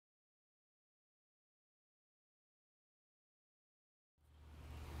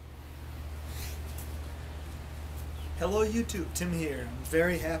Hello YouTube, Tim here. I'm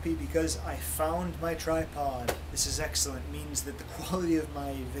very happy because I found my tripod. This is excellent. It means that the quality of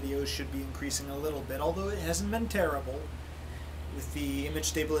my videos should be increasing a little bit, although it hasn't been terrible. With the image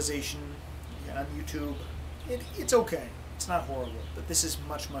stabilization on YouTube, it's okay. It's not horrible, but this is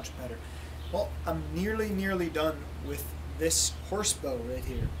much better. Well, I'm nearly done with this horsebow right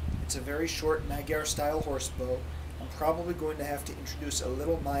here. It's a very short Magyar style horsebow. I'm probably going to have to introduce a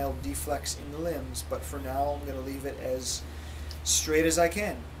little mild deflex in the limbs, but for now I'm going to leave it as straight as I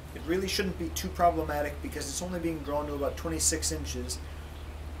can. It really shouldn't be too problematic because it's only being drawn to about 26 inches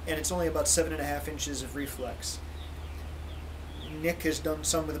and it's only about 7.5 inches of reflex. Nick has done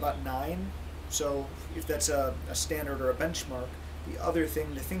some with about 9, so if that's a standard or a benchmark. The other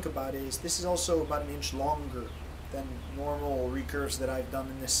thing to think about is this is also about 1 inch longer than normal recurves that I've done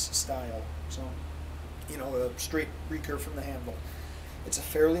in this style. So, you know, a straight recurve from the handle. It's a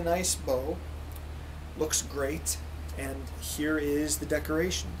fairly nice bow, looks great, and here is the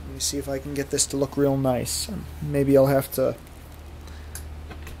decoration. Let me see if I can get this to look real nice. Maybe I'll have to...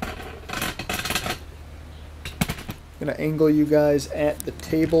 I'm going to angle you guys at the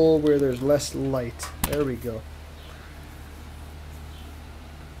table where there's less light. There we go.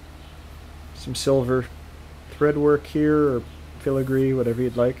 Some silver thread work here, or filigree, whatever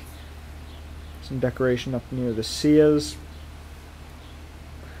you'd like. Some decoration up near the Sias.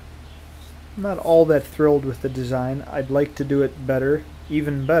 I'm not all that thrilled with the design. I'd like to do it better,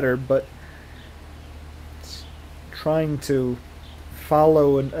 even better, but it's trying to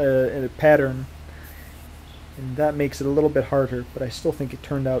follow a pattern, and that makes it a little bit harder, but I still think it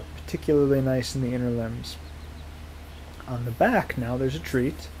turned out particularly nice in the inner limbs. On the back now there's a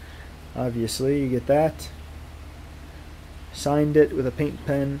treat. Obviously, you get that. Signed it with a paint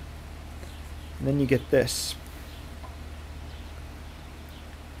pen. And then you get this.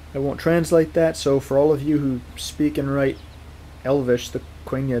 I won't translate that, so for all of you who speak and write Elvish, the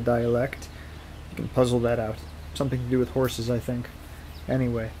Quenya dialect, you can puzzle that out. Something to do with horses, I think.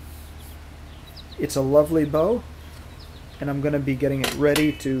 Anyway, it's a lovely bow, and I'm going to be getting it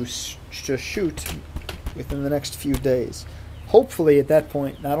ready to shoot within the next few days. Hopefully at that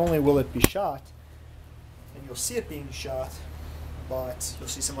point, not only will it be shot, and you'll see it being shot, but you'll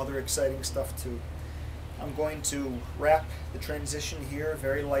see some other exciting stuff too. I'm going to wrap the transition here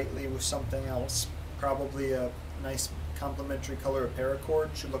very lightly with something else, probably a nice complementary color of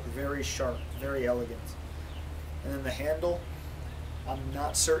paracord. Should look very sharp, very elegant. And then the handle, I'm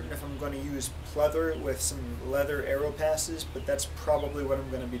not certain if I'm going to use pleather with some leather arrow passes, but that's probably what I'm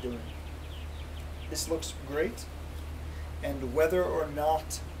going to be doing. This looks great, and whether or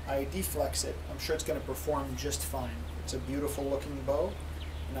not I deflex it, I'm sure it's going to perform just fine. It's a beautiful looking bow,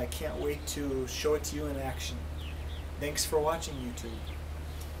 and I can't wait to show it to you in action. Thanks for watching, YouTube.